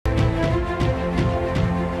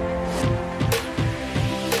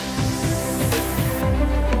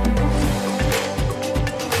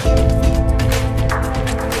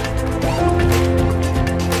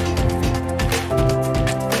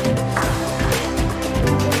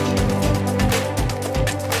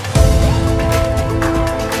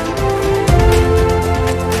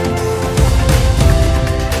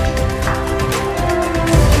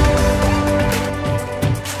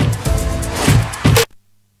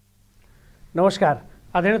नमस्कार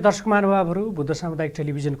आदरणीय दर्शक महानुभावहरू, बुद्ध सामुदायिक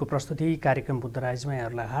टेलिभिजनको प्रस्तुति कार्यक्रम बुद्धराजमा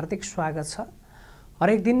यहाँहरूलाई हार्दिक स्वागत छ।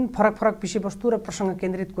 हरेक दिन फरक फरक विषयवस्तु र प्रसङ्ग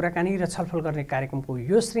केन्द्रित कुराकानी र छलफल गर्ने कार्यक्रमको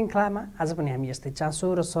यो श्रृङ्खलामा आज पनि हामी यस्तै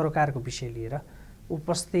चासो र सरोकारको विषय लिएर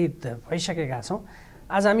उपस्थित भइसकेका छौँ।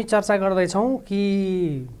 आज हामी चर्चा गर्दैछौँ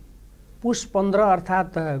कि पुष 15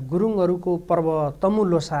 अर्थात् गुरुङहरूको पर्व तमु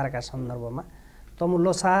लोसारका सन्दर्भमा, तमु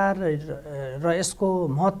लोसार र यसको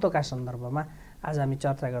महत्त्वका सन्दर्भमा आज हामी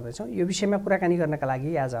चर्चा गर्दैछौँ। यो विषयमा कुराकानी गर्नका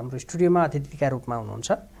लागि आज हाम्रो स्टुडियोमा अतिथिका रूपमा हुनुहुन्छ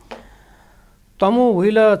तमु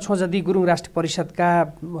हुइल छोजदी गुरुङ राष्ट्रिय परिषदका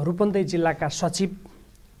रूपन्देही जिल्लाका सचिव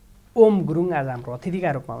ओम गुरुङ आज हाम्रो अतिथिका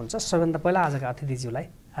रूपमा हुनुहुन्छ। सबैभन्दा पहिला आजका अतिथिज्यूलाई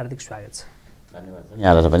हार्दिक स्वागत छ। धन्यवाद।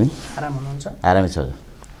 यहाँलाई पनि आराम हुनुहुन्छ? आरामै छ।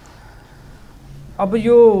 अब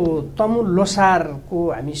यो तमु लोसारको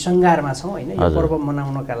हामी सङ्घारमा छौँ होइन? यो पर्व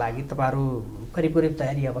मनाउनका लागि तपाईँहरू करिब करिब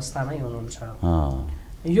तयारी अवस्थामै हुनुहुन्छ।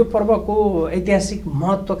 यो पर्वको ऐतिहासिक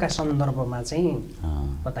महत्त्वका सन्दर्भमा चाहिँ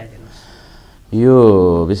बताइदिनुहोस्। यो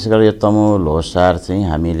विशेष गरी यो तमु लोसार चाहिँ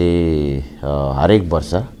हामीले हरेक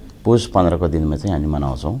वर्ष पुष 15 को दिनमा चाहिँ हामी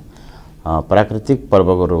मनाउँछौँ। प्राकृतिक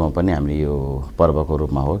पर्वको रूपमा पनि हामीले यो पर्वको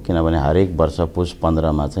रूपमा हो, किनभने हरेक वर्ष पुष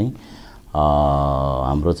 15 मा चाहिँ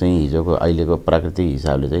हाम्रो चाहिँ हिजोको अहिलेको प्राकृतिक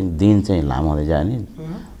हिसाबले चाहिँ दिन चाहिँ लामो हुँदै जाने,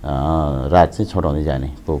 रात चाहिँ छोटो हुँदै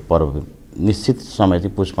जाने पर्व निश्चित समय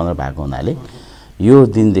चाहिँ पुष 15 भएको हुनाले यो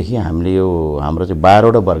दिनदेखि हामीले यो हाम्रो चाहिँ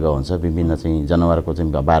 12वटा वर्ग हुन्छ, विभिन्न चाहिँ जनावरको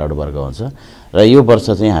चाहिँ 12वटा वर्ग हुन्छ र यो वर्ष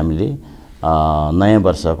चाहिँ हामीले नयाँ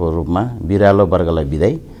वर्षको रूपमा बिरालो वर्गलाई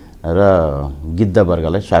बिदाई र गिद्ध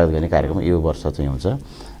वर्गलाई स्वागत गर्ने कार्यक्रम यो वर्ष चाहिँ हुन्छ।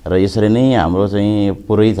 र यसरी नै हाम्रो चाहिँ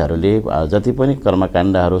पुरोहितहरूले जति पनि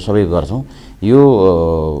कर्मकाण्डहरू सबै गर्छौँ यो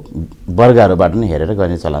वर्गहरूबाट नै हेरेर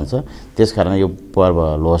गर्ने चलन छ। त्यसकारण यो पर्व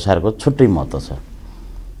लोसारको छुट्टै महत्त्व छ।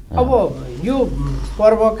 अब यो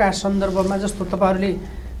पर्वका सन्दर्भमा जस्तो तपाईँहरूले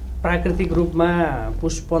प्राकृतिक रूपमा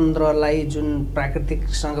पुष 15 लाई जुन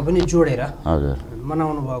प्राकृतिकसँग पनि जोडेर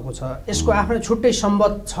मनाउनु भएको छ, यसको आफ्नो छुट्टै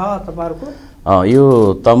सम्बन्ध छ तपाईँहरूको? यो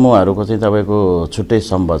तमुहरूको चाहिँ तपाईँको छुट्टै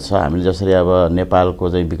सम्बन्ध छ। हामीले जसरी अब नेपालको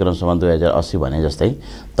चाहिँ विक्रम सम्वत 2080 भने जस्तै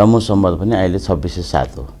तमु सम्बन्ध पनि अहिले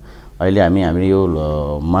 2607 हो। अहिले हामीले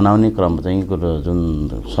यो मनाउने क्रम चाहिँ जुन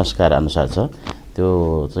संस्कार अनुसार छ त्यो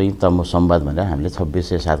चाहिँ तमु सम्वाद भनेर हामीले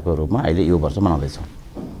 2607 को रूपमा अहिले यो वर्ष मनाउँदैछौँ।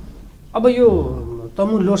 अब यो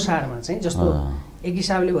तमु लोसारमा चाहिँ जस्तो एक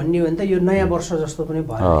हिसाबले भन्ने हो भने त यो नयाँ वर्ष जस्तो पनि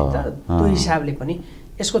भयो नि त, त्यो हिसाबले पनि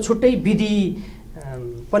यसको छुट्टै विधि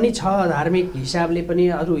पनि छ, धार्मिक हिसाबले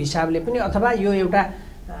पनि अरू हिसाबले पनि, अथवा यो एउटा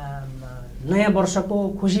नयाँ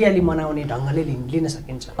वर्षको खुसियाली मनाउने ढङ्गले लिन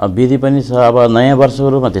सकिन्छ? विधि पनि छ। अब नयाँ वर्षको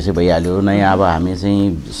रूपमा त्यसै भइहाल्यो। नयाँ अब हामी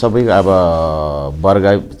चाहिँ सबै अब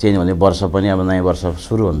वर्ग चेन्ज हुने वर्ष पनि अब नयाँ वर्ष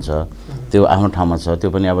सुरु हुन्छ, त्यो आफ्नो ठाउँमा छ, त्यो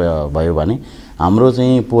पनि अब भयो भने हाम्रो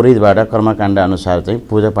चाहिँ पुरोहितबाट कर्मकाण्ड अनुसार चाहिँ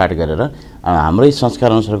पूजापाठ गरेर हाम्रै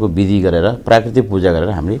संस्कार अनुसारको विधि गरेर प्राकृतिक पूजा गरेर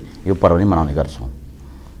हामीले यो पर्व नै मनाउने गर्छौँ।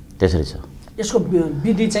 त्यसरी छ। यसको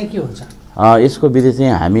विधि चाहिँ के हुन्छ? यसको विधि चाहिँ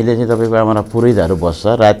हामीले चाहिँ तपाईँको हाम्रो पुरोहितहरू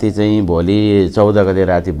बस्छ। राति चाहिँ भोलि 14 गते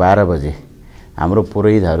राति 12 बजे हाम्रो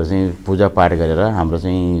पुरोहितहरू चाहिँ पूजापाठ गरेर हाम्रो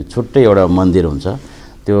चाहिँ छुट्टै एउटा मन्दिर हुन्छ,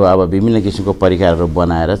 त्यो अब विभिन्न किसिमको परिकारहरू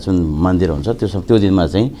बनाएर जुन मन्दिर हुन्छ त्यो दिनमा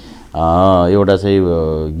चाहिँ एउटा चाहिँ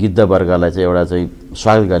गिद्ध वर्गलाई चाहिँ एउटा चाहिँ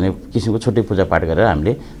स्वागत गर्ने किसिमको छुट्टै पूजापाठ गरेर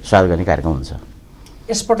हामीले स्वागत गर्ने कार्यक्रम हुन्छ।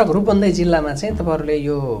 यसपटक रूपन्देही जिल्लामा चाहिँ तपाईँहरूले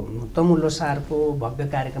यो तमु लोसारको भव्य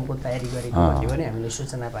कार्यक्रमको तयारी गरेको भन्ने पनि हामीले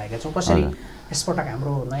सूचना पाएका छौँ। कसरी यसपटक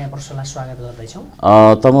हाम्रो नयाँ वर्षलाई स्वागत गर्दैछौँ?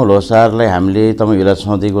 तमु लोसारलाई हामीले तमु हुइल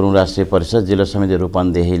छोजदी गुरुङ राष्ट्रिय परिषद जिल्ला समिति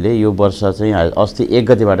रूपन्देहीले यो वर्ष चाहिँ अस्ति 1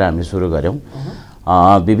 गतेबाट हामीले सुरु गऱ्यौँ।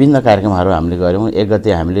 विभिन्न कार्यक्रमहरू हामीले गऱ्यौँ। 1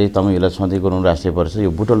 गते हामीले तमु हुइल छोजदी गुरुङ राष्ट्रिय परिषद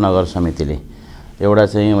यो बुटवल नगर समितिले एउटा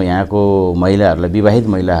चाहिँ यहाँको महिलाहरूलाई, विवाहित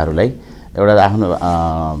महिलाहरूलाई एउटा आफ्नो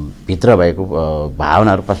भित्र भएको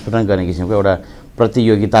भावनाहरू प्रस्फुटन गर्ने किसिमको एउटा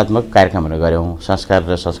प्रतियोगितात्मक कार्यक्रमहरू गऱ्यौँ। संस्कार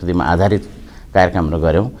र संस्कृतिमा आधारित कार्यक्रमहरू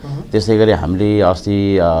गऱ्यौँ। त्यसै गरी हामीले अस्ति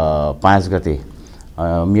 5 गते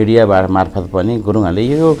मिडियाबाट मार्फत पनि गुरुङहरूले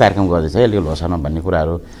यो कार्यक्रम गर्दैछ अहिले लोसारमा भन्ने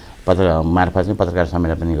कुराहरू मार्फत चाहिँ पत्रकार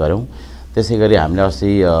सम्मेलन पनि गऱ्यौँ। त्यसै गरी हामीले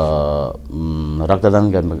अस्ति रक्तदान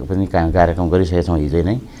पनि कार्यक्रम गरिसकेका छौँ हिजै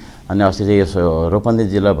नै। अनि अस्ति चाहिँ यो रूपन्देही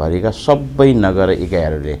जिल्लाभरिका सबै नगर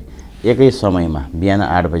इकाइहरूले एकै समयमा बिहान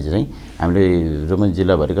 8 बजे चाहिँ हामीले रूपन्देही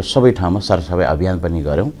जिल्लाभरिको सबै ठाउँमा सरसफाइ अभियान पनि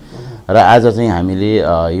गऱ्यौँ। र आज चाहिँ हामीले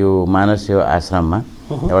यो मानस सेवा आश्रममा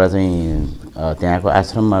एउटा चाहिँ त्यहाँको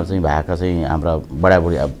आश्रममा चाहिँ भएका चाहिँ हाम्रा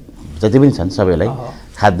बडाबुढी जति पनि छन् सबैलाई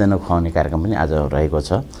खाद्यान्न खुवाउने कार्यक्रम पनि आज रहेको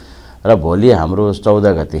छ। र भोलि हाम्रो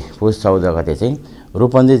 14 गते पुष 14 गते चाहिँ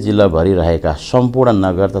रूपन्देही जिल्लाभरि रहेका सम्पूर्ण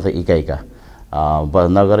नगर तथा इकाइका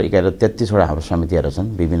नगर इकाइ र 33वटा हाम्रो समितिहरू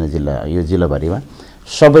छन् विभिन्न जिल्ला यो जिल्लाभरिमा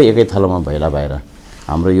सबै एकै थलोमा भेला भएर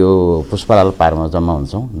हाम्रो यो पुष्पलाल पार्कमा जम्मा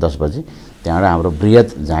हुन्छौँ 10 बजे। त्यहाँबाट हाम्रो बृहत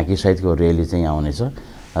झाँकीसहितको र्याली चाहिँ आउनेछ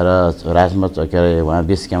र राजमत के अरे उहाँ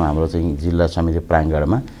बेस क्याम्प हाम्रो चाहिँ जिल्ला समिति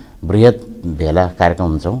प्राङ्गणमा बृहत भेला कार्यक्रम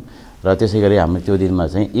हुन्छौँ र त्यसै गरी हामी त्यो दिनमा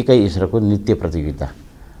चाहिँ एकै ईश्वरको नृत्य प्रतियोगिता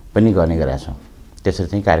पनि गर्ने गरेका छौँ। त्यसरी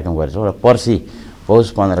चाहिँ कार्यक्रम गरेछौँ र पर्सि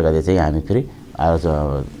पौष 15 गते चाहिँ हामी फेरि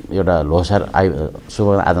एउटा ल्होसार शुभ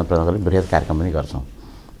आदान प्रदान गर्ने बृहत कार्यक्रम पनि गर्छौँ।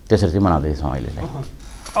 त्यसरी चाहिँ मनाउँदैछौँ अहिले चाहिँ।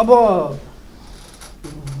 अब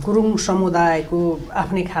गुरुङ समुदायको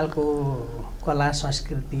आफ्नै खालको कला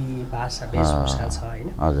संस्कृति भाषा वेशभूषा छ होइन?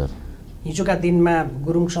 हजुर। हिजोका दिनमा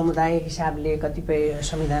गुरुङ समुदाय हिसाबले कतिपय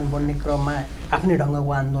संविधान बन्ने क्रममा आफ्नै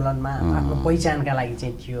ढङ्गको आन्दोलनमा आफ्नो पहिचानका लागि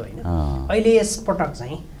चाहिँ थियो होइन? अहिले यसपटक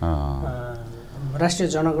चाहिँ राष्ट्रिय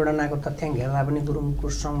जनगणनाको तथ्याङ्क हेर्दा पनि गुरुङको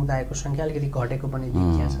समुदायको सङ्ख्या अलिकति घटेको पनि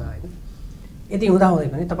देखिया छ होइन? यति हुँदाहुँदै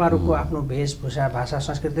पनि तपाईँहरूको आफ्नो वेशभूषा भाषा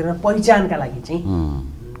संस्कृति र पहिचानका लागि चाहिँ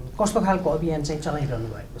कस्तो खालको अभियान चाहिँ चलाइरहनु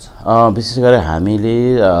भएको छ? विशेष गरेर हामीले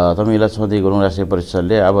तमिला छोदी गुरुङ राष्ट्रिय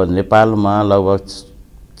परिषदले अब नेपालमा लगभग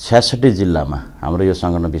 66 जिल्लामा हाम्रो यो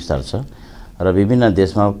सङ्गठन विस्तार छ र विभिन्न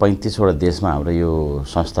देशमा 35 वटा देशमा हाम्रो यो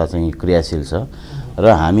संस्था चाहिँ क्रियाशील छ र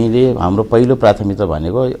हामीले हाम्रो पहिलो प्राथमिकता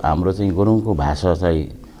भनेको हाम्रो चाहिँ गुरुङको भाषा चाहिँ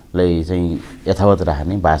यथावत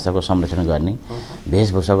राख्ने, भाषाको संरक्षण गर्ने,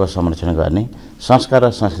 वेशभूषाको संरक्षण गर्ने, संस्कार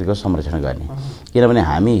र संस्कृतिको संरक्षण गर्ने। किनभने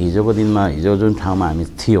हामी हिजोको दिनमा हिजो जुन ठाउँमा हामी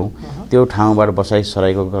थियौँ त्यो ठाउँबाट बसाइ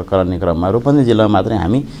सराईको गर्ने क्रममा रूपन्देही जिल्लामा मात्रै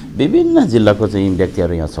हामी विभिन्न जिल्लाको चाहिँ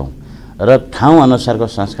व्यक्तिहरू यहाँ छौँ र ठाउँ अनुसारको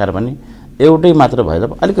संस्कार पनि एउटै मात्र भए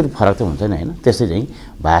त अलिकति फरक त हुन्छ नि होइन? त्यस्तै चाहिँ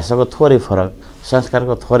भाषाको थोरै फरक,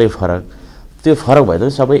 संस्कारको थोरै फरक, त्यो फरक भए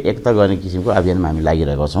पनि सबै एकता गर्ने किसिमको अभियानमा हामी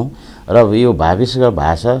लागिरहेका छौँ र यो भविष्यको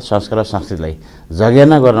भाषा संस्कार र संस्कृतिलाई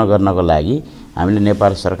जगेर्ना गर्नको लागि हामीले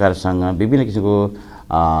नेपाल सरकारसँग विभिन्न किसिमको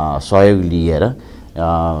सहयोग लिएर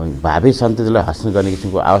भावी सन्ततिलाई हासिल गर्ने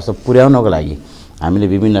किसिमको अवस्था पुर्याउनको लागि हामीले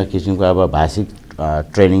विभिन्न किसिमको अब भाषिक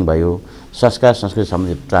ट्रेनिङ भयो, संस्कार संस्कृति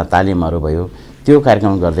सम्बन्धी तालिमहरू भयो, त्यो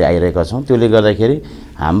कार्यक्रम गर्दै आइरहेका छौँ। त्यसले गर्दाखेरि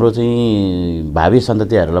हाम्रो चाहिँ भावी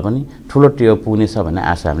सन्ततिहरूलाई पनि ठुलो टेवा पुग्नेछ भन्ने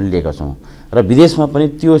आशा हामीले लिएका छौँ र विदेशमा पनि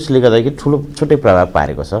त्यसले गर्दाखेरि ठुलो छुट्टै प्रभाव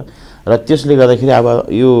पारेको छ र त्यसले गर्दाखेरि अब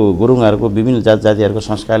यो गुरुङहरूको विभिन्न जातिहरूको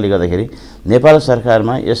संस्कारले गर्दाखेरि नेपाल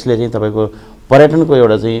सरकारमा यसले चाहिँ तपाईँको पर्यटनको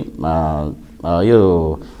एउटा चाहिँ यो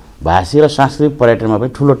भाषी र सांस्कृतिक पर्यटनमा पनि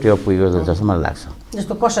ठुलो टेवा पुगेको जस्तो मलाई लाग्छ।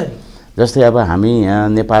 जस्तो कसरी? जस्तै अब हामी यहाँ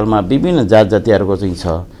नेपालमा विभिन्न जातिहरूको चाहिँ छ,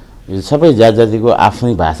 सबै जातिको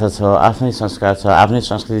आफ्नै भाषा छ, आफ्नै संस्कार छ, आफ्नै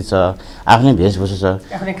संस्कृति छ, आफ्नै वेशभूषा छ,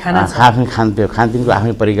 आफ्नै खानपिनको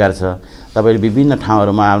आफ्नै परिकार छ। तपाईँले विभिन्न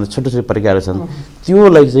ठाउँहरूमा आफ्नो छुट्टो छुट्टो परिकारहरू छन्,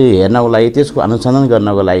 त्योलाई चाहिँ हेर्नको लागि त्यसको अनुसन्धान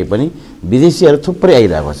गर्नको लागि पनि विदेशीहरू थुप्रै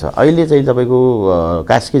आइरहेको छ। अहिले चाहिँ तपाईँको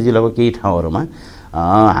कास्की जिल्लाको केही ठाउँहरूमा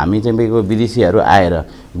हामी चाहिँ तपाईँको विदेशीहरू आएर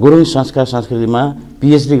गुरुङ संस्कार संस्कृतिमा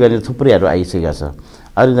पिएचडी गर्ने थुप्रैहरू आइसकेका छ।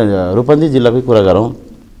 अहिले रूपन्देही जिल्लाकै कुरा गरौँ,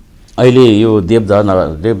 अहिले यो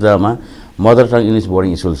देवदामा mother tongue English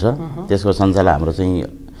boarding school छ, त्यसको सञ्चालन हाम्रो चाहिँ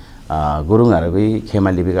गुरुङहरूकै खेमा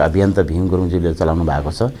लिपिका अभियन्ता भीम गुरुङजीले चलाउनु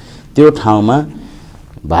भएको छ। त्यो ठाउँमा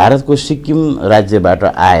भारतको सिक्किम राज्यबाट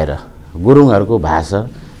आएर गुरुङहरूको भाषा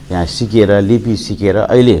यहाँ सिकेर लिपि सिकेर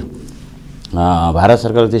अहिले भारत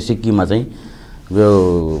सरकारले चाहिँ सिक्किममा चाहिँ यो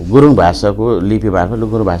गुरुङ भाषाको लिपि मार्फत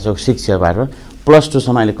गुरुङ भाषाको शिक्षाबाट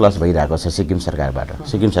 +2सम्म अहिले क्लास भइरहेको छ सिक्किम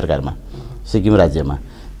सरकारमा सिक्किम राज्यमा।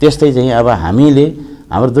 त्यस्तै चाहिँ अब हामीले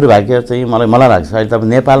हाम्रो दुर्भाग्य चाहिँ मलाई लाग्छ अहिले तपाईँ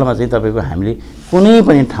नेपालमा चाहिँ तपाईँको हामीले कुनै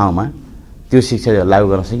पनि ठाउँमा त्यो शिक्षा लागू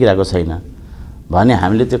गर्न सकिरहेको छैन भने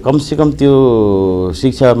हामीले त्यो कमसेकम त्यो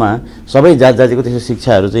शिक्षामा सबै जातिको त्यस्तो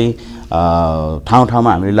शिक्षाहरू चाहिँ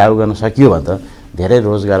ठाउँमा हामीले लागू गर्न सकियो भने त धेरै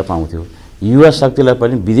रोजगार पाउँथ्यो। युवा शक्तिलाई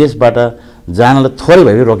पनि विदेशबाट जानलाई थोरै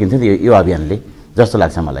भए पनि रोकिन्थ्यो नि यो अभियानले जस्तो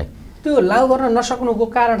लाग्छ मलाई। त्यो लागू गर्न नसक्नुको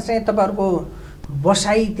कारण चाहिँ तपाईँहरूको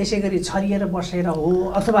बसाइ त्यसै गरी छरिएर बसेर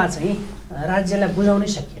हो अथवा चाहिँ राज्यलाई बुझाउनै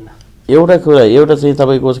सकिएन? एउटा चाहिँ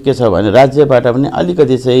तपाईँको के छ भने राज्यबाट पनि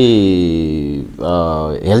अलिकति चाहिँ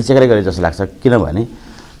हेलचेक्राइ गरे जस्तो लाग्छ। किनभने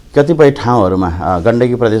कतिपय ठाउँहरूमा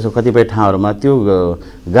गण्डकी प्रदेशको कतिपय ठाउँहरूमा त्यो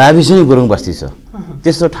गाविसै गुरुङ बस्ती छ,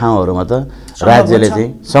 त्यस्तो ठाउँहरूमा त राज्यले चाहिँ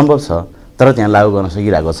सम्भव छ तर त्यहाँ लागू गर्न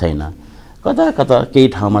सकिरहेको छैन। कता केही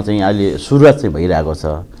ठाउँमा चाहिँ अहिले सुरुवात चाहिँ भइरहेको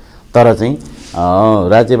छ तर चाहिँ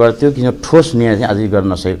राज्यबाट त्यो किन ठोस निर्णय चाहिँ अझै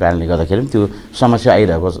गर्न नसकेको कारणले गर्दाखेरि त्यो समस्या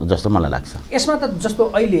आइरहेको जस्तो मलाई लाग्छ। यसमा त जस्तो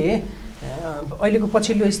अहिलेको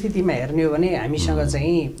पछिल्लो स्थितिमा हेर्ने हो भने हामीसँग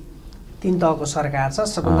चाहिँ 3 तहको सरकार छ,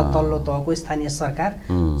 सबभन्दा तल्लो तहको स्थानीय सरकार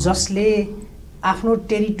जसले आफ्नो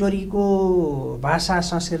टेरिटोरीको भाषा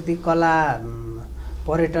संस्कृति कला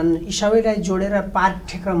पर्यटन यी सबैलाई जोडेर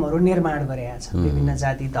पाठ्यक्रमहरू निर्माण गरेका छ विभिन्न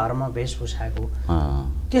जाति धर्म वेशभूषाको।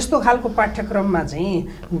 त्यस्तो खालको पाठ्यक्रममा चाहिँ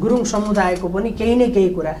गुरुङ समुदायको पनि केही न केही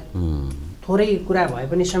कुरा थोरै कुरा भए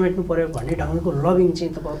पनि समेट्नु पर्यो भन्ने ढङ्गको लबिङ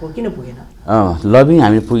चाहिँ तपाईँको किन पुगेन? लबिङ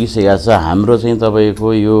हामी पुगिसकेका छ। हाम्रो चाहिँ तपाईँको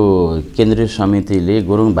यो केन्द्रीय समितिले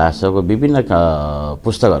गुरुङ भाषाको विभिन्न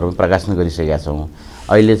पुस्तकहरू प्रकाशन गरिसकेका छौँ।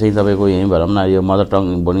 अहिले चाहिँ तपाईँको यहीँ भनौँ न यो मदर टङ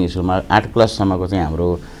बोर्डिङ स्कुलमा 8 क्लाससम्मको चाहिँ हाम्रो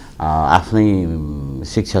आफ्नै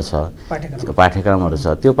शिक्षा छ, पाठ्यक्रमहरू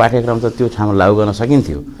छ। त्यो पाठ्यक्रम त त्यो ठाउँमा लागू गर्न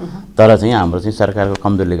सकिन्थ्यो, तर चाहिँ हाम्रो चाहिँ सरकारको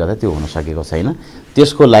कमजोरीले गर्दा त्यो हुन सकेको छैन।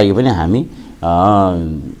 त्यसको लागि पनि हामी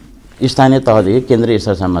स्थानीय तहदेखि केन्द्रीय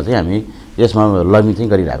स्तरसम्म चाहिँ हामी यसमा लबिङ चाहिँ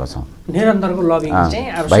गरिरहेको छौँ। निरन्तरको लबिङ चाहिँ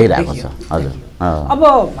भइरहेको छ। हजुर। अब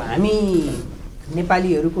हामी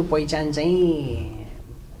नेपालीहरूको पहिचान चाहिँ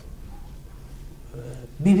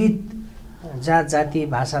विविध जात जाति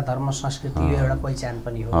भाषा धर्म संस्कृति यो एउटा पहिचान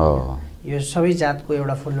पनि हो। यो सबै जातको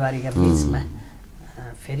एउटा फुलबारीका बिचमा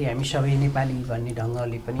फेरि हामी सबै नेपाली भन्ने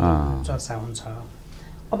ढङ्गले पनि चर्चा हुन्छ।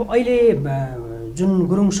 अब अहिले जुन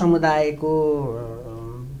गुरुङ समुदायको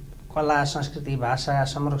कला संस्कृति भाषा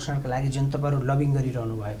संरक्षणको लागि जुन तपाईँहरू लबिङ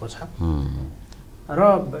गरिरहनु भएको छ र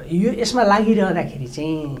यो यसमा लागिरहँदाखेरि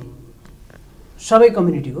चाहिँ सबै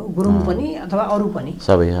कम्युनिटीको गुरुङ पनि अथवा अरू पनि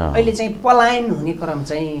सबै अहिले चाहिँ पलायन हुने क्रम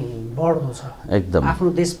चाहिँ बढ्दो छ। एकदम आफ्नो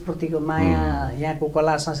देशप्रतिको माया, यहाँको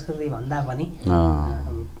कला संस्कृति भन्दा पनि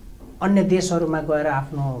अन्य देशहरूमा गएर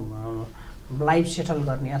आफ्नो लाइफ सेटल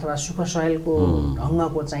गर्ने अथवा सुख सहेलको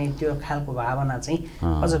ढङ्गको चाहिँ त्यो खालको भावना चाहिँ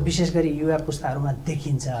अझ विशेष गरी युवा पुस्ताहरूमा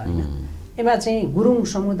देखिन्छ होइन। यसमा चाहिँ गुरुङ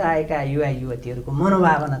समुदायका युवा युवतीहरूको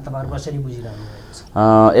मनोभावना तपाईँहरू कसरी बुझिरहनु भएको छ?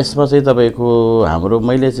 यसमा चाहिँ तपाईँको हाम्रो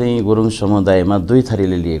मैले चाहिँ गुरुङ समुदायमा 2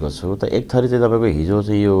 थरीले लिएको छु। त एक थरी चाहिँ तपाईँको हिजो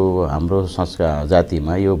चाहिँ यो हाम्रो संस्कार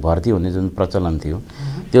जातिमा यो भर्ती हुने जुन प्रचलन थियो,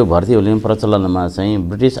 त्यो भर्ती हुने प्रचलनमा चाहिँ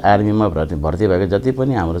ब्रिटिस आर्मीमा भर्ती भएको जति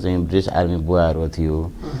पनि हाम्रो चाहिँ ब्रिटिस आर्मी बुवाहरू थियो,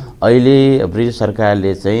 अहिले ब्रिटिस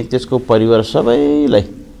सरकारले चाहिँ त्यसको परिवार सबैलाई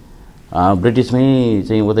ब्रिटिसमै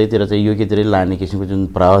चाहिँ उतैतिर चाहिँ युकेतिर लाने किसिमको जुन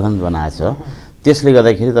प्रावधान बनाएको छ, त्यसले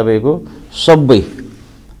गर्दाखेरि तपाईँको सबै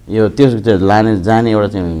यो त्यस लाने जाने एउटा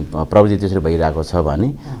चाहिँ प्रविधि त्यसरी भइरहेको छ भने,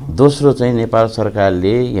 दोस्रो चाहिँ नेपाल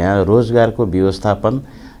सरकारले यहाँ रोजगारको व्यवस्थापन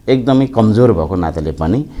एकदमै कमजोर भएको नाताले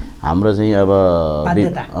पनि हाम्रो चाहिँ अब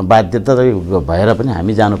बाध्यता भएर पनि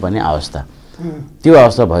हामी जानुपर्ने अवस्था, त्यो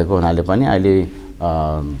अवस्था भएको हुनाले पनि अहिले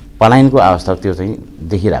पलायनको अवस्था त्यो चाहिँ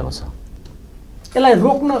देखिरहेको छ। यसलाई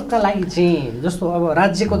रोक्नका लागि चाहिँ जस्तो अब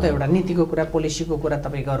राज्यको त एउटा नीतिको कुरा पोलिसीको कुरा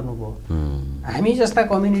तपाईँ गर्नुभयो, हामी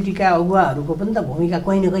जस्ता कम्युनिटीका अगुवाहरूको पनि त भूमिका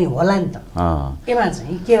कहीँ न कहीँ होला नि त। यसमा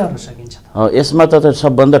चाहिँ के गर्न सकिन्छ? यसमा त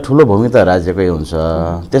सबभन्दा ठुलो भूमिका राज्यकै हुन्छ।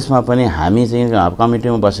 त्यसमा पनि हामी चाहिँ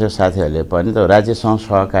कमिटीमा बसेर साथीहरूले पनि त राज्यसँग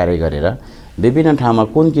सहकार्य गरेर विभिन्न ठाउँमा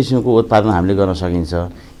कुन किसिमको उत्पादन हामीले गर्न सकिन्छ,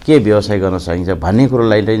 के व्यवसाय गर्न सकिन्छ भन्ने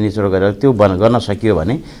कुरोलाई निचोड गरेर त्यो गर्न सकियो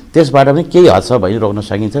भने त्यसबाट पनि केही हदसम्म भइ रोक्न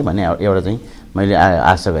सकिन्छ भन्ने एउटा चाहिँ मैले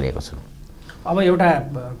आशा गरेको छु। अब एउटा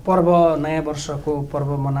पर्व नयाँ वर्षको पर्व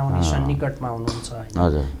मनाउने सन्निकटमा हुनुहुन्छ,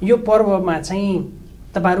 हजुर, यो पर्वमा चाहिँ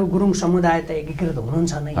तपाईँहरू गुरुङ समुदाय त एकीकृत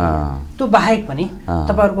हुनुहुन्छ नै, त्यो बाहेक पनि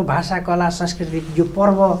तपाईँहरूको भाषा कला संस्कृति यो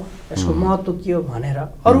पर्व यसको महत्त्व के हो भनेर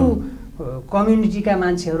अरू कम्युनिटीका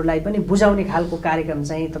मान्छेहरूलाई पनि बुझाउने खालको कार्यक्रम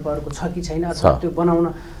चाहिँ तपाईँहरूको छ कि छैन, अथवा त्यो बनाउन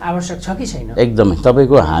आवश्यक छ कि छैन? एकदमै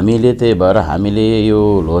तपाईँको हामीले त्यही भएर हामीले यो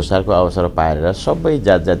ल्होसारको अवसर पाएर सबै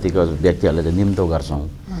जात जातिको व्यक्तिहरूलाई चाहिँ निम्तो गर्छौँ,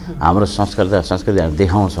 हाम्रो संस्कृति हामी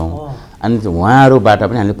देखाउँछौँ, अनि उहाँहरूबाट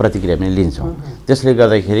पनि हामीले प्रतिक्रिया पनि लिन्छौँ। त्यसले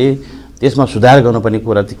गर्दाखेरि त्यसमा सुधार गर्नुपर्ने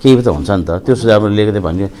कुरा त केही त हुन्छ नि त, त्यो सुधार लिएको थियो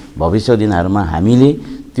भने भविष्य दिनहरूमा हामीले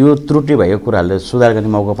त्यो त्रुटि भएको कुराहरूले सुधार गर्ने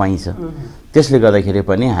मौका पाइन्छ। त्यसले गर्दाखेरि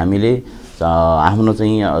पनि हामीले आफ्नो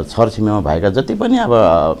चाहिँ छरछिमेकमा भएका जति पनि अब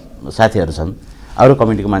साथीहरू छन्, अरू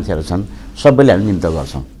कम्युनिटीको मान्छेहरू छन्, सबैले हामी निम्तो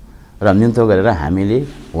गर्छौँ र निम्तो गरेर हामीले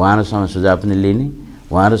उहाँहरूसँग सुझाव पनि लिने,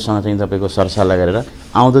 उहाँहरूसँग चाहिँ तपाईँको सरसल्लाह गरेर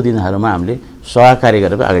आउँदो दिनहरूमा हामीले सहकार्य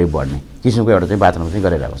गरेर अगाडि बढ्ने किसिमको एउटा चाहिँ वातावरण चाहिँ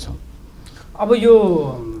गरिरहेको छौँ। अब यो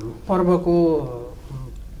पर्वको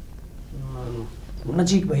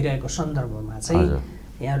नजिक भइरहेको सन्दर्भमा चाहिँ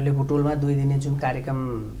यहाँहरूले बुटवलमा 2 दिने जुन कार्यक्रम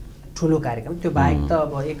ठुलो कार्यक्रम त्यो बाहेक त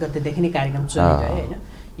अब 1 गतेदेखि नै कार्यक्रम चलिरह्यो होइन,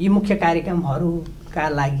 यी मुख्य कार्यक्रमहरूका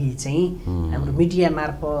लागि चाहिँ हाम्रो मिडिया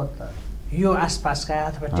मार्फत यो आसपासका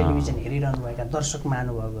अथवा टेलिभिजन हेरिरहनुभएका दर्शक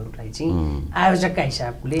महानुभावहरूलाई चाहिँ आयोजकका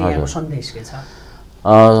हिसाबले यहाँको सन्देश के छ?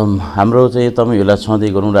 हाम्रो चाहिँ तमिलनाडु छँदै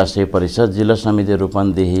गुरुङ राष्ट्रिय परिषद जिल्ला समिति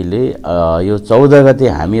रूपन्देहीले यो 14 गते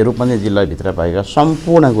हामी रूपन्देही जिल्लाभित्र भएका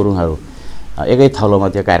सम्पूर्ण गुरुङहरू एकै थलोमा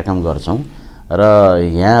त्यो कार्यक्रम गर्छौँ र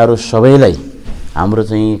यहाँहरू सबैलाई हाम्रो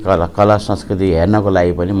चाहिँ कला संस्कृति हेर्नको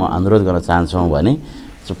लागि पनि म अनुरोध गर्न चाहन्छौँ भने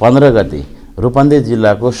 15 गते रूपन्देही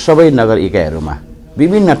जिल्लाको सबै नगर इकाइहरूमा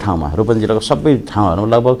विभिन्न ठाउँमा रूपन्देही जिल्लाको सबै ठाउँहरूमा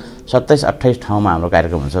लगभग 27-28 ठाउँमा हाम्रो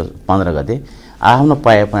कार्यक्रम हुन्छ। 15 गते आफ्नो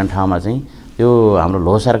पाएपर्ने ठाउँमा चाहिँ त्यो हाम्रो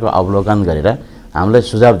ल्होसारको अवलोकन गरेर हामीलाई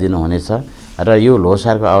सुझाव दिनुहुनेछ र यो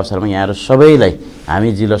ल्होसारको अवसरमा यहाँहरू सबैलाई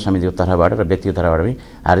हामी जिल्ला समितिको तर्फबाट र व्यक्तिगत तर्फबाट पनि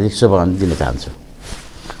हार्दिक शुभकामना दिन चाहन्छु।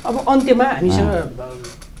 अब अन्त्यमा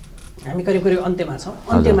हामी करिब अन्त्यमा छौँ।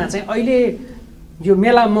 अन्त्यमा चाहिँ अहिले यो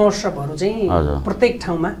मेला महोत्सवहरू चाहिँ प्रत्येक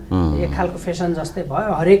ठाउँमा एक खालको फेसन जस्तै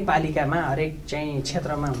भयो, हरेक पालिकामा हरेक चाहिँ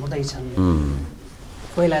क्षेत्रमा हुँदैछन्।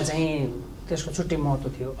 पहिला चाहिँ त्यसको छुट्टै महत्त्व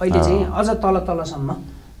थियो, अहिले चाहिँ अझ तलसम्म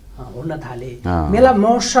हुन थाले। मेला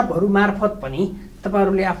महोत्सवहरू मार्फत पनि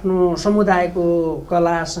तपाईँहरूले आफ्नो समुदायको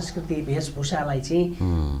कला संस्कृति वेशभूषालाई चाहिँ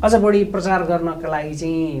अझ बढी प्रचार गर्नका लागि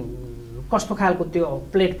चाहिँ कस्तो खालको त्यो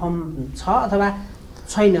प्लेटफर्म छ अथवा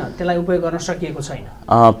छैन, त्यसलाई उपयोग गर्न सकिएको छैन?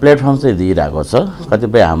 प्लेटफर्म चाहिँ दिइरहेको छ।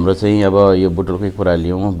 कतिपय हाम्रो चाहिँ अब यो बुटवलकै कुरा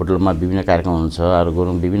लियौँ, बुटवलमा विभिन्न कार्यक्रम हुन्छ, अरू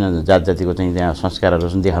गुरुङ विभिन्न जातिको चाहिँ त्यहाँ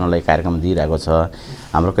संस्कारहरू चाहिँ देखाउनलाई कार्यक्रम दिइरहेको छ।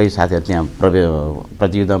 हाम्रो कही साथीहरू त्यहाँ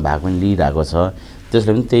प्रतियोगितामा भाग पनि लिइरहेको छ,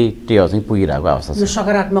 त्यसले पनि त्यही टेवा चाहिँ पुगिरहेको अवस्था छ। त्यो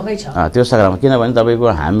सकारात्मकै छ। त्यो सकारात्मक, किनभने तपाईँको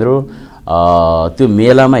हाम्रो त्यो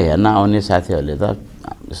मेलामा हेर्न आउने साथीहरूले त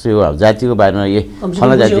यो जातिको बारेमा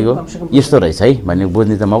फला जातिको यस्तो रहेछ है भन्ने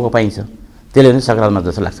बुझ्ने त मौका पाइन्छ, त्यसले पनि सकारात्मक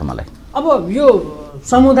जस्तो लाग्छ मलाई। अब यो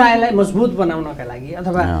समुदायलाई मजबुत बनाउनका लागि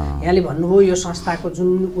अथवा यहाँले भन्नुभयो यो संस्थाको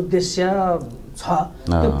जुन उद्देश्य छ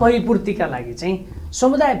त्यो परिपूर्तिका लागि चाहिँ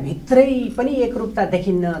समुदायभित्रै पनि एकरूपता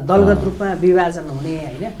देखिन्न, दलगत रूपमा विभाजन हुने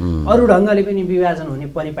होइन, अरू ढङ्गले पनि विभाजन हुने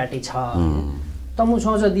परिपाटी छ। तमु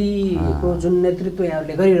संसदीको जुन नेतृत्व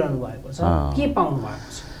यहाँहरूले गरिरहनु भएको छ, के पाउनु भएको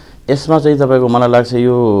छ यसमा चाहिँ? तपाईँको मलाई लाग्छ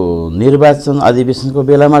यो निर्वाचन अधिवेशनको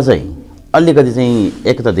बेलामा चाहिँ अलिकति चाहिँ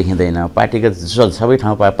एकता देखिँदैन। पार्टीगत सबै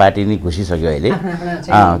ठाउँ पार्टी नै घुसिसक्यो अहिले,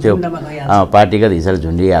 त्यो पार्टीगत हिसाबले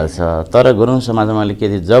झुन्डिहाल्छ। तर गुरुङ समाजमा के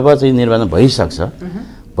थियो, जब चाहिँ निर्वाचन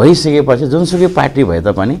भइसकेपछि जुनसुकै पार्टी भए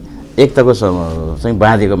तापनि एकताको चाहिँ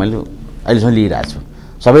बाँधेको मैले अहिलेसम्म लिइरहेको छु।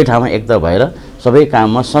 सबै ठाउँमा एकता भएर सबै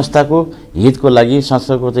काममा संस्थाको हितको लागि,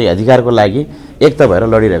 संस्थाको चाहिँ अधिकारको लागि एकता भएर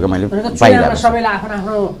लडिरहेको मैले पाइरहेको छु। सबैलाई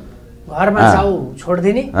आफ्नो घरमा जाऊ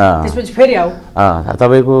छोड्दिने, त्यसपछि फेरि आऊ।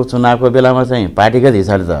 तपाईँको चुनावको बेलामा चाहिँ पार्टीगत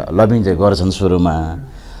हिसाबले त लबिङ चाहिँ गर्छन् सुरुमा,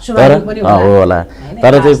 तर होला।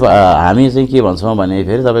 तर चाहिँ हामी चाहिँ के भन्छौँ भने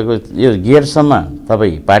फेरि तपाईँको यो गेटसम्म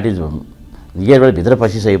तपाईँ पार्टी गेटबाट भित्र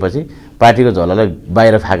पसिसकेपछि पार्टीको झोलालाई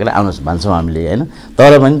बाहिर फाकेर आउनुहोस् भन्छौँ हामीले होइन।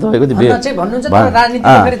 तर पनि तपाईँको त्यो भित्र चाहिँ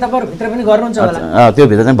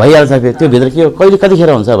भइहाल्छ। त्यो भित्र के कहिले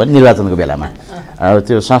कतिखेर हुन्छ भने निर्वाचनको बेलामा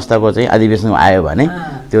त्यो संस्थाको चाहिँ अधिवेशन आयो भने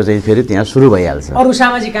त्यो चाहिँ फेरि त्यहाँ सुरु भइहाल्छ। अरू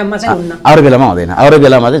सामाजिक काममा चाहिँ हुन्न, अरू बेलामा हुँदैन। अरू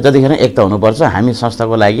बेलामा चाहिँ जतिखेर एकता हुनुपर्छ, हामी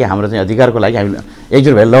संस्थाको लागि हाम्रो चाहिँ अधिकारको लागि हामी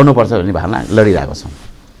एकजुट भएर लड्नुपर्छ भन्ने भावना लडिरहेको छौँ।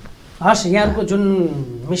 हस्, यहाँको जुन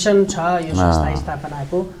मिसन छ यो संस्था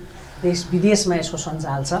स्थापनाको, देश विदेशमा यसको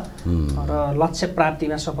सञ्चाल छ र लक्ष्य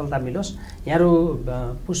प्राप्तिमा सफलता मिलोस्। यहाँहरू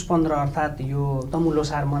पुष 15 अर्थात् यो तमु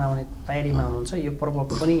लोसार मनाउने तयारीमा हुनुहुन्छ। यो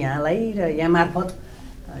पर्वको पनि यहाँलाई र यहाँ मार्फत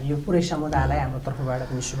यो पुरै समुदायलाई हाम्रो तर्फबाट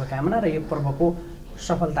पनि शुभकामना र यो पर्वको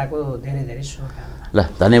सफलताको धेरै धेरै शुभकामना। ल,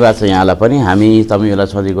 धन्यवाद छ यहाँलाई पनि। हामी तमु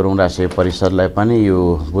छोरी गुरुङ राष्ट्रिय परिषदलाई पनि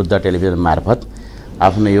यो बुद्ध टेलिभिजन मार्फत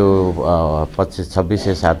आफ्नो यो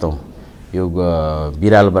 2607औं यो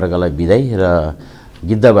बिराल वर्गलाई बिदाई र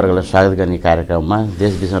गिद्ध वर्गलाई स्वागत गर्ने कार्यक्रममा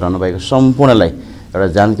देश विदेशमा रहनुभएको सम्पूर्णलाई एउटा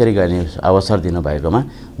जानकारी गर्ने अवसर दिनुभएकोमा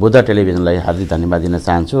बुद्ध टेलिभिजनलाई हार्दिक धन्यवाद दिन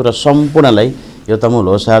चाहन्छु र सम्पूर्णलाई यो तमु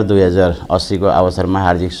लोसार 2080 को अवसरमा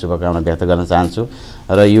हार्दिक शुभकामना व्यक्त गर्न चाहन्छु।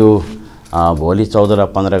 र यो भोलि 14 र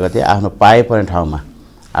 15 गते आफ्नो पाए पर्ने ठाउँमा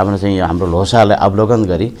आफ्नो चाहिँ हाम्रो लोसारलाई अवलोकन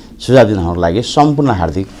गरी सुझाव दिनको लागि सम्पूर्ण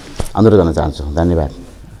हार्दिक अनुरोध गर्न चाहन्छु। धन्यवाद।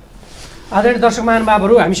 आदरणीय दर्शक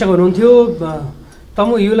महानुभावहरू, हामीसँग हुनुहुन्थ्यो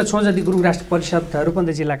तमु युला छोजदी गुरुङ राष्ट्रिय परिषद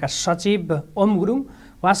रूपन्देही जिल्लाका सचिव ओम गुरुङ।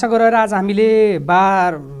 उहाँसँग रहेर आज हामीले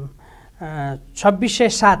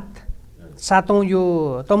 2607औं यो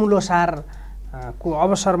तमु लोसारको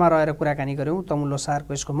अवसरमा रहेर कुराकानी गऱ्यौँ। तमु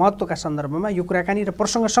लोसारको यसको महत्त्वका सन्दर्भमा यो कुराकानी र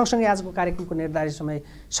प्रसङ्ग सँगसँगै आजको कार्यक्रमको निर्धारित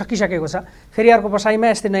समय सकिसकेको छ। फेरि अर्को बसाइमा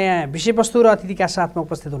यस्तै नयाँ विषयवस्तु र अतिथिका साथमा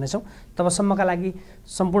उपस्थित हुनेछौँ। तबसम्मका लागि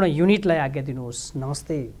सम्पूर्ण युनिटलाई आज्ञा दिनुहोस्।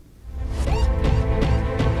 नमस्ते।